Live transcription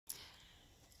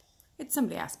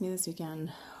somebody asked me this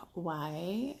weekend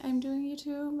why I'm doing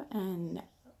YouTube and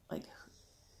like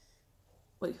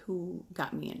who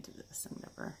got me into this and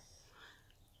whatever.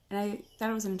 And I thought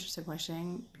it was an interesting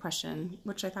question,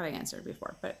 which I thought I answered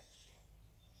before, but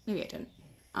maybe I didn't.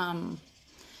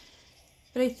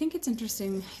 But I think it's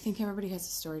interesting. I think everybody has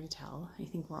a story to tell. I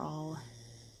think we're all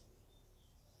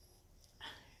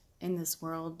in this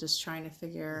world just trying to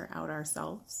figure out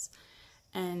ourselves.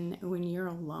 And when you're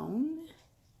alone,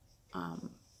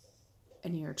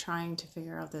 and you're trying to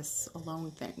figure out this alone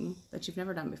thing that you've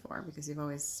never done before because you've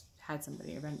always had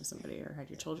somebody or been with somebody or had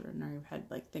your children or you've had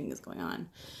like things going on. And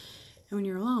when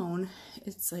you're alone,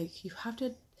 it's like you have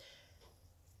to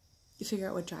figure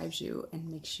out what drives you and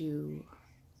makes you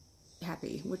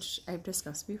happy, which I've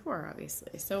discussed before,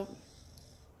 obviously. So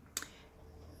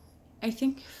I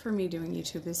think for me doing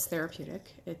YouTube is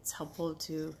therapeutic. It's helpful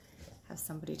to have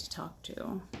somebody to talk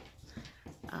to.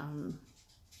 I'm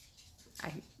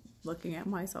looking at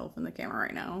myself in the camera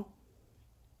right now.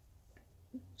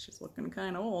 She's looking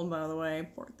kind of old, by the way,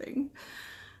 poor thing.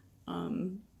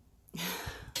 But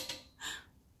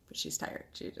she's tired.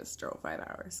 She just drove 5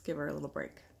 hours. Give her a little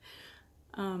break.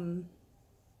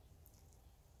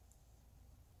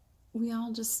 We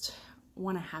all just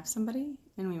want to have somebody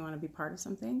and we want to be part of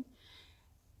something.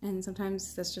 And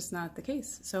sometimes that's just not the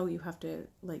case. So you have to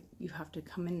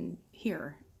come in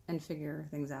here and figure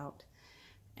things out.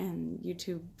 And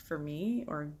YouTube for me,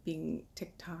 or being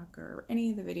TikTok or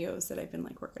any of the videos that I've been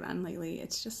like working on lately,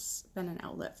 it's just been an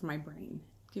outlet for my brain,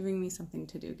 giving me something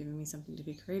to do, giving me something to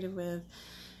be creative with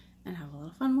and have a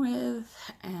little fun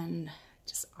with and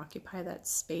just occupy that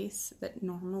space that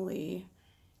normally,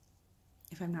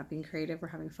 if I'm not being creative or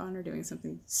having fun or doing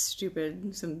something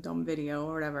stupid, some dumb video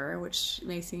or whatever, which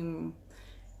may seem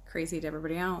crazy to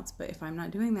everybody else, but if I'm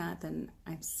not doing that, then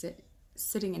I'm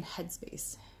sitting in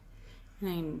headspace. And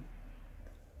I'm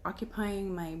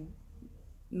occupying my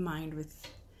mind with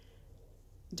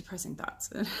depressing thoughts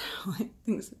and like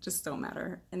things that just don't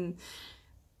matter. And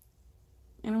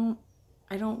I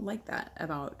don't like that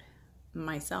about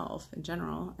myself in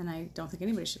general, and I don't think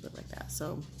anybody should live like that.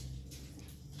 So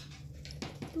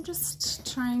I'm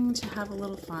just trying to have a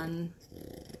little fun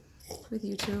with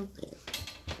YouTube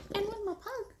and with my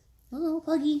pug, a little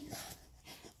puggy.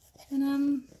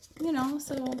 And you know,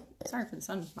 so sorry for the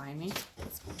sun behind me.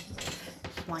 It's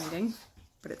blinding,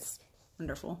 but it's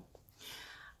wonderful.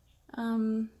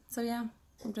 So yeah,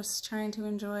 I'm just trying to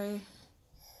enjoy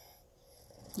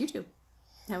YouTube,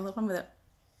 have a little fun with it,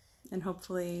 and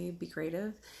hopefully be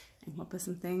creative and come up with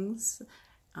some things.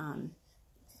 I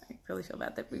really feel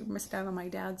bad that we missed out on my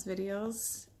dad's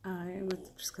videos,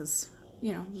 just because,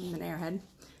 you know, I'm an airhead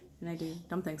and I do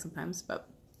dumb things sometimes, but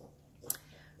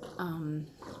I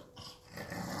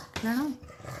don't know.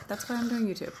 That's why I'm doing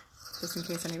YouTube. Just in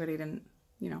case anybody didn't,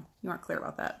 you aren't clear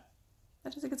about that. I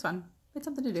just think it's fun. It's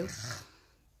something to do. You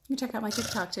can check out my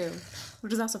TikTok too,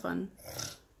 which is also fun.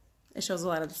 It shows a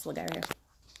lot of this little guy right here.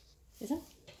 Is it?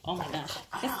 Oh my gosh.